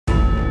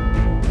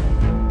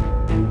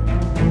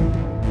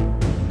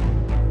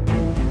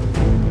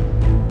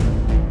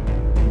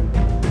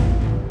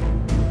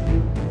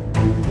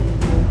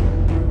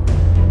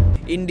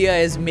India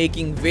is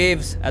making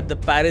waves at the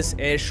Paris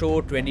Air Show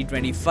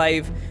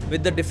 2025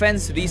 with the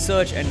Defence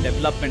Research and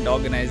Development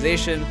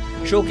Organization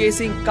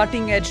showcasing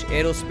cutting-edge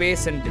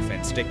aerospace and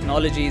defence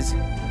technologies.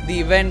 The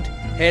event,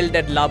 held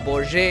at La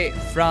Bourget,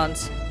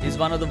 France, is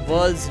one of the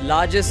world's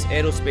largest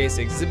aerospace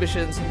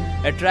exhibitions,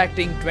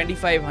 attracting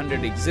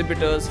 2,500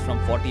 exhibitors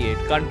from 48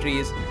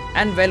 countries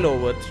and well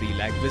over 3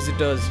 lakh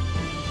visitors.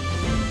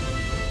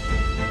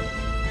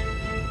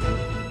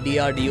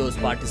 DRDO's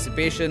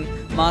participation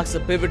marks a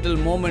pivotal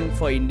moment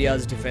for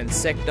India's defence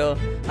sector,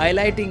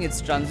 highlighting its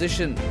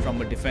transition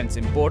from a defence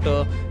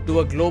importer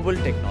to a global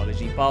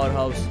technology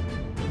powerhouse.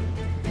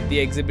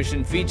 The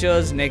exhibition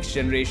features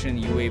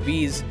next-generation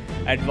UAVs,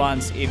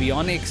 advanced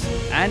avionics,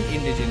 and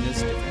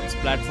indigenous defence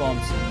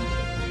platforms.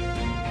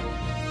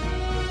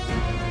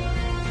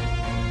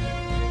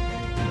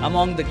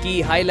 Among the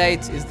key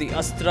highlights is the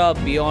Astra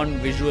Beyond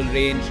Visual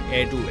Range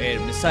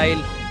air-to-air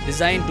missile,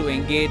 designed to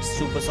engage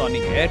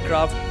supersonic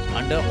aircraft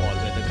under all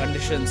weather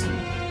conditions.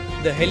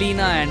 The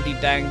HELINA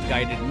anti-tank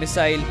guided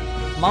missile,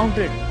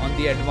 mounted on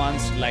the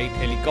Advanced Light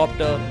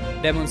Helicopter,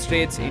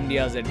 demonstrates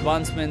India's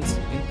advancements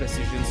in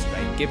precision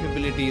strike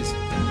capabilities.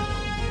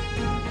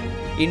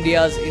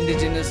 India's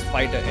indigenous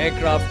fighter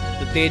aircraft,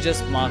 the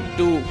Tejas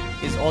MK-2,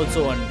 is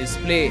also on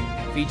display,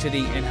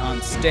 featuring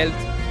enhanced stealth,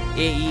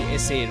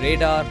 AESA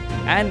radar,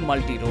 and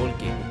multi-role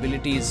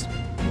capabilities.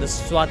 The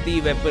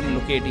Swathi Weapon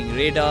Locating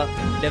Radar,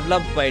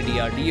 developed by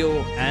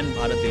DRDO and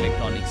Bharat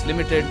Electronics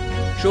Limited,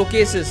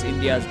 showcases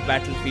India's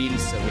battlefield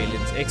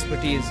surveillance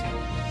expertise.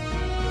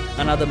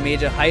 Another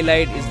major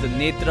highlight is the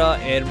NETRA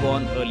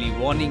Airborne Early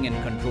Warning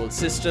and Control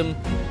System,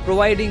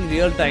 providing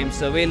real-time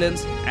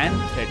surveillance and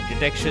threat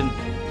detection.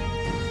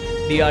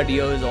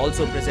 DRDO is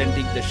also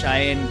presenting the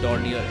SHYEN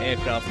Dornier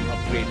aircraft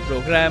upgrade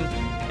program,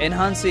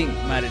 enhancing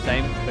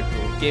maritime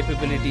patrol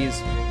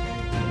capabilities.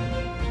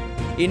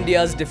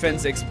 India's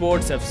defence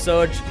exports have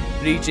surged,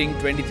 reaching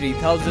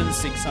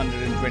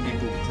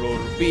 23,622 crore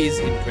rupees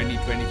in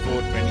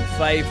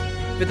 2024-25,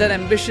 with an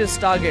ambitious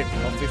target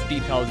of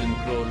 50,000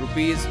 crore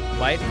rupees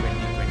by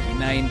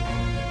 2029.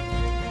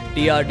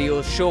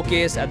 DRDO's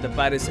showcase at the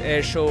Paris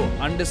Air Show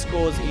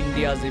underscores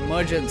India's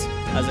emergence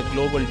as a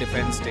global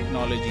defence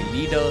technology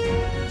leader,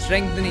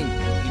 strengthening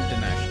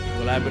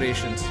international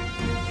collaborations.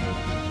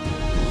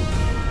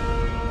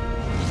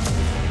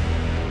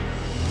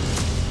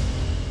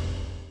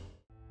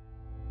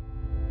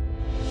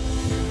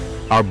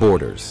 Our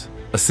borders,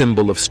 a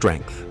symbol of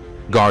strength,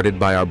 guarded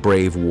by our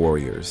brave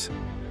warriors.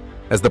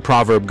 As the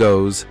proverb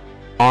goes,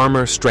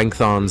 armor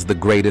strengthens the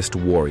greatest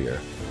warrior.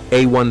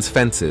 A1's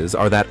fences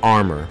are that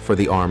armor for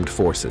the armed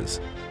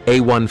forces.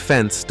 A1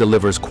 Fence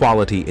delivers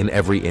quality in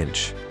every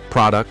inch,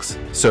 products,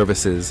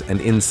 services, and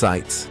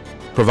insights,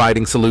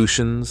 providing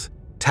solutions,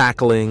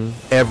 tackling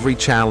every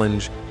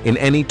challenge in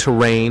any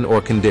terrain or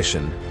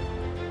condition.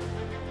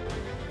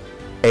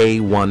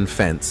 A1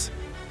 Fence,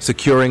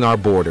 securing our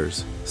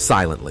borders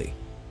silently.